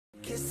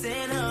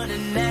Kissing on the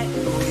neck,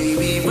 we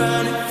be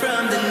running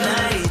from the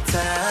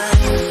nighttime.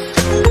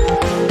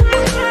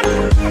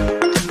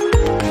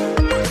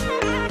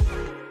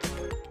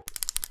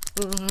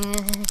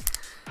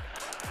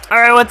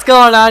 Alright, what's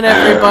going on,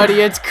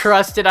 everybody? It's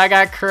Crusted, I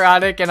got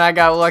Karate, and I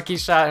got Lucky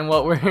Shot, and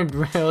what we're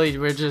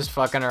just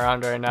fucking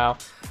around right now.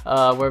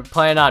 We're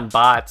playing on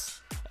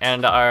bots,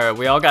 and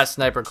we all got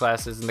sniper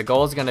classes, and the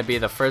goal is going to be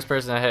the first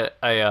person to hit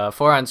a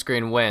 4 on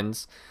screen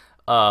wins.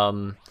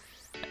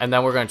 And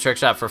then we're going to trick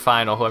shot for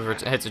final. Whoever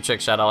hits a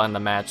trick shot, I'll end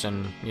the match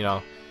and, you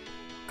know,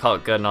 call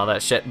it good and all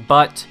that shit.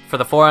 But for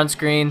the 4 on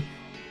screen,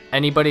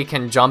 anybody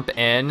can jump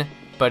in,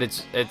 but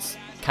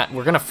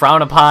we're going to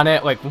frown upon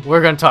it. Like,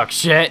 we're going to talk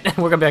shit.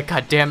 We're going to be like,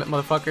 God damn it,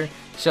 motherfucker.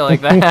 Shit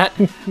like that.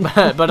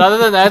 but other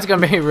than that, it's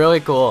going to be really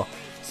cool.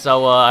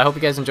 So I hope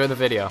you guys enjoy the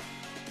video.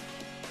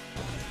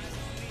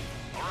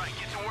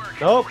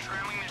 Nope.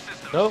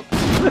 Nope.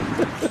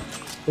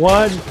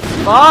 One.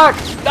 Fuck!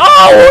 No!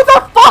 What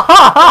the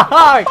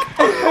fuck?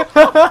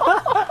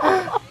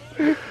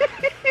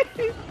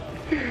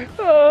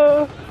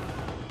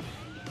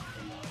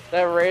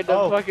 That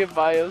random fucking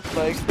bio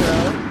spike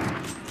throw.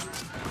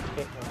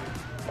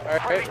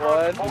 Alright,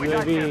 1,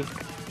 UAV.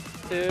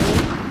 2.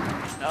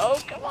 No,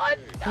 come on!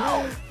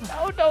 No!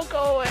 No, don't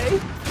go away!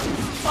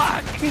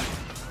 Fuck!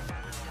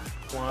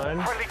 1.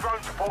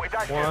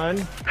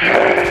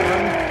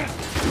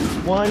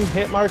 1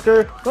 hit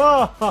marker.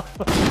 Oh.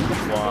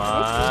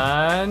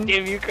 1.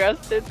 Give you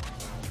Crusted.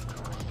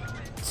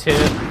 2.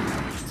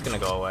 It's gonna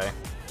go away.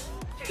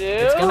 2.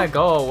 It's gonna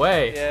go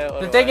away. Yeah,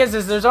 the thing is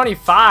there's only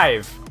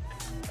 5.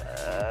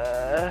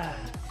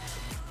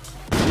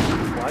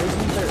 Why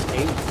isn't there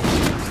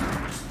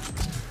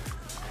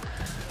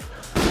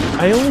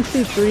 8? I only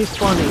see 3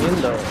 spawning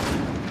in though.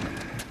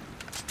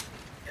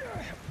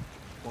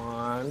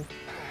 1.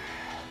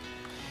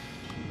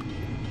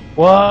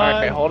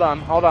 Okay, hold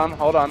on.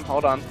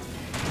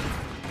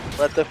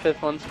 Let the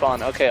 5th one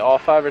spawn. Okay, all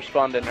 5 are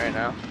spawned in right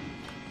now. 1.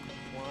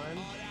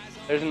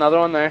 There's another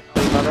one there.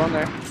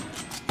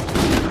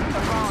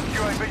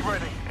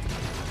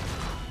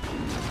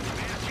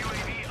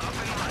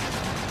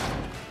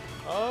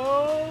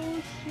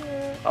 Oh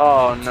shit.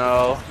 Oh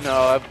no,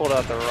 I pulled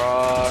out the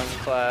wrong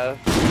class.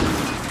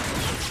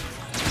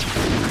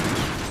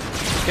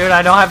 Dude,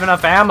 I don't have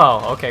enough ammo.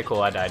 Okay,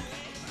 cool, I died.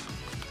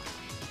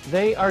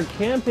 They are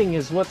camping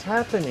is what's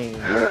happening.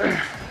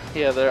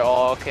 Yeah, they're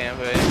all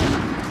camping.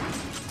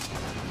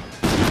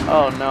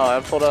 Oh no, I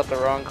pulled out the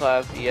wrong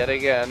class yet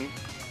again.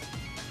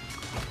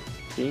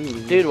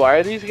 Jeez. Dude, why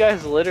are these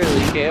guys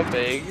literally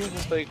camping?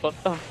 It's like, what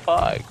the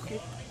fuck?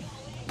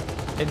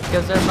 It's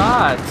because they're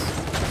bots.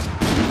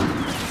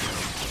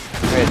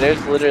 Right,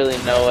 there's literally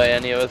no way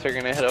any of us are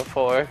gonna hit a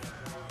 4.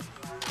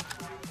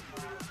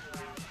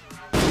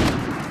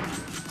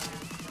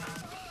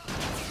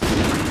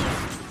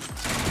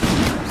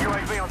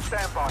 UAV on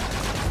standby.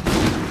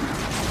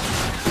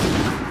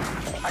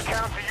 I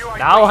count to UAV.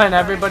 Now when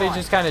everybody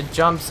just kind of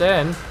jumps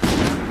in.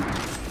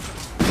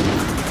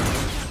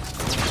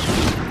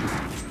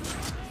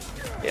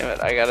 Damn it,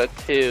 I got a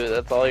 2.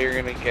 That's all you're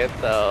gonna get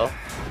though.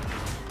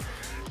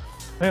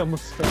 I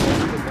almost fell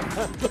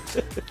off the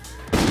map.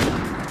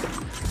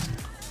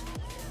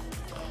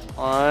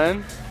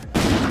 1.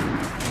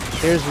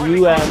 Here's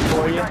UAV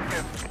for you.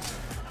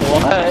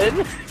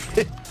 1,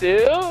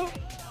 2. Oh,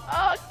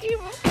 keep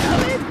them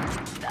coming.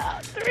 No,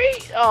 3.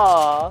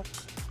 Oh.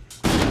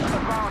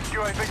 Advanced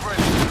UAV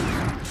ready.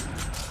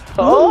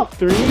 Oh.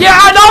 3.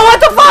 Yeah, no, what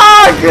the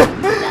fuck?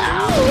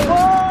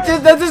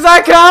 Does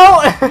that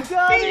count?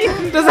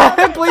 Does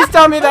that? Please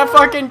tell me that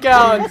fucking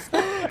counts.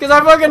 Because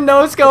I fucking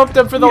no-scoped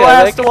him for the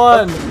last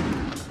one.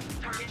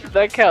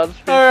 That counts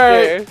for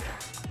Alright. sure.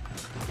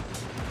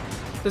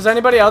 Does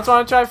anybody else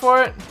want to try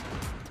for it?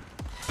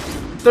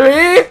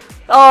 3?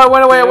 Oh, it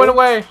went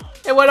away,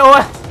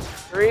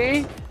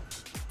 3.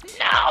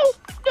 No,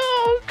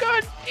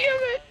 god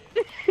damn it.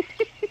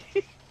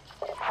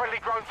 Friendly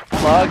drone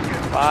Fuck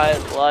my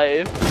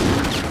life.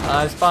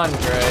 I spawned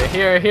gray.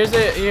 Here's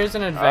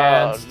an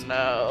advanced. Oh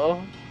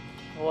no.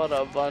 What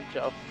a bunch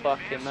of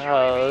fucking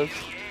hoes.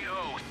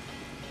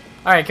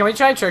 Alright, can we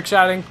try trick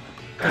shotting?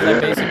 Because I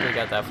basically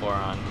got that 4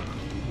 on.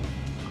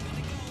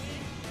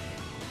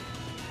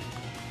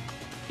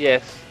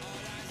 Yes.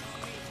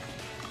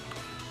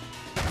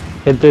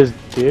 Hit this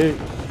dude.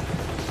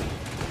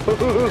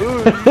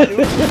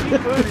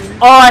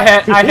 Oh,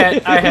 I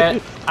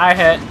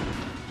hit.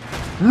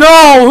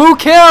 No, who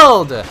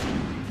killed?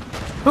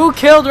 Who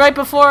killed right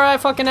before I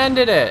fucking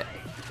ended it?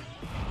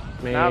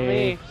 Not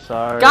me.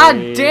 Sorry. God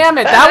damn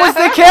it, that was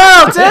the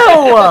kill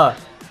too!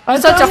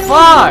 I'm such a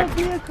fuck!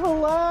 Look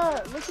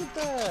at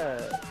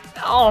that.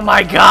 Oh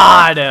my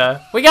god!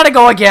 We gotta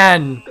go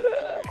again!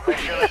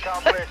 mission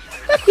accomplished.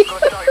 Good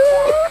night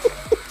work.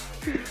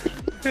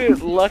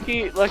 Dude,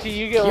 lucky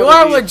you get You one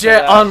are of these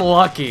legit for that.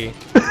 unlucky.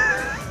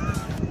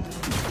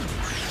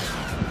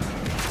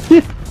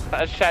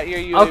 I shot your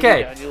UAV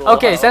Okay, down, you little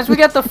okay, hoe. since we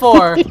get the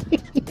 4,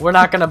 we're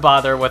not gonna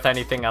bother with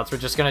anything else. We're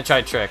just gonna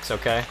try tricks,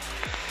 okay?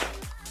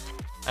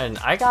 And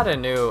I got a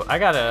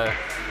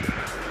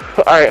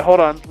Alright, hold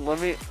on. Let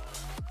me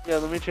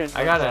change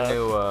my I got class. a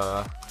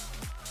new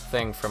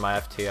thing for my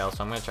FTL,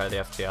 so I'm gonna try the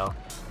FTL.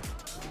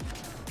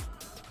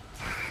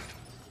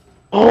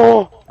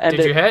 Oh! End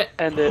Did it. you hit?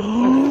 End it.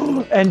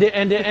 End it,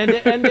 end it, end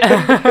it, end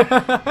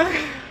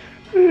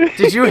it.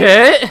 Did you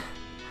hit?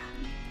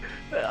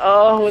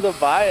 Oh, with a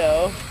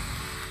bio.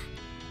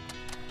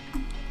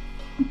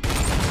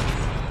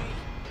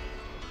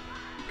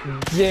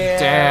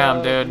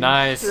 Damn, dude,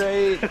 nice.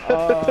 Straight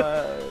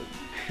on.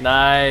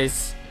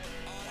 Nice.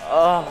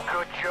 Oh.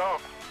 Good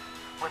job.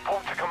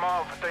 Report to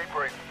command for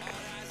debrief.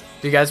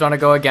 Do you guys want to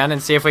go again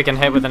and see if we can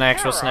hit with an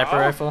actual sniper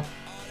rifle?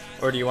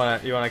 Or do you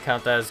want to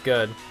count that as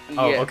good?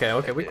 Oh, Yeah.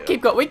 okay. We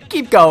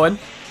keep going.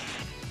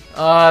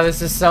 Oh,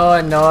 this is so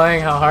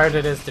annoying how hard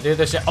it is to do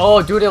this shit.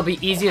 Oh, dude, it'll be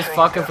easy as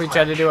fuck if we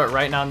try to do it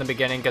right now in the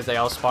beginning because they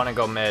all spawn and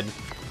go mid.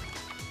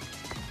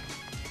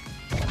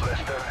 Let's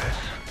do this.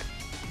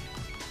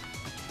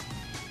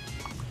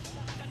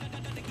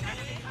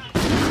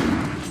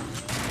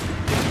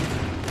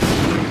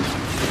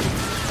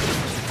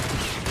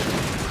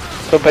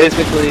 So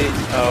basically,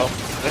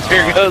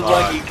 here goes fuck.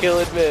 Lucky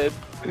killing mid.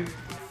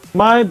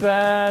 My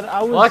bad.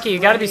 I was Lucky, you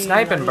gotta be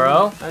spraying. sniping,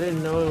 bro. I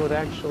didn't know it would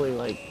actually,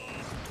 like,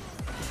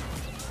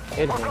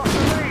 hit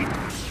him.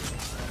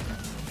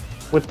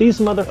 With these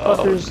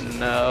motherfuckers, Oh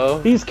no.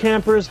 these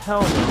campers,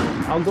 hell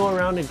no. I'll go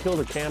around and kill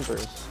the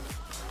campers.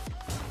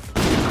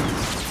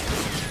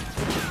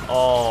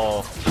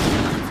 Oh.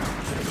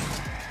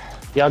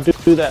 Y'all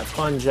do that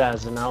fun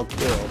jazz and I'll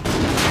kill.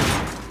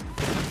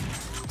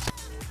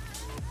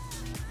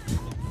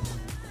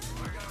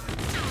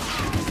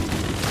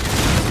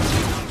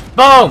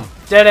 Boom!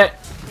 Did it.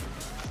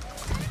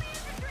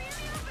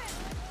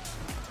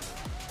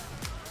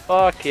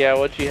 Fuck yeah,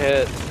 what'd you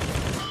hit?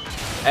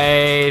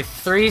 A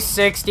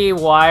 360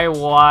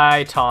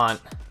 YY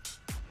taunt.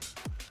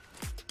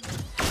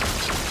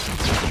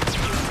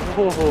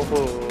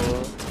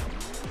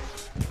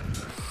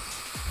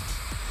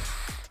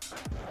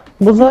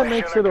 Well, that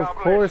makes it, of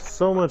course,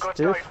 so much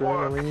different.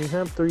 I mean, you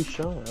have 3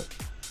 shots.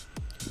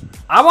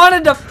 I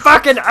wanted to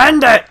fucking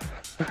end it!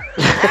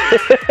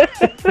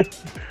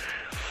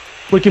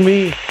 Look at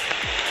me.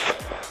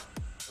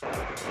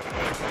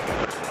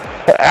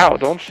 Ow,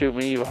 don't shoot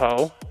me, you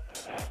hoe.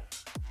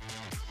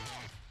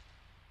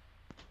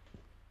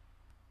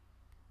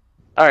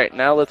 Alright,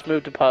 now let's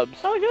move to pubs.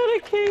 I got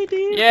a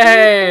KD.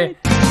 Yay!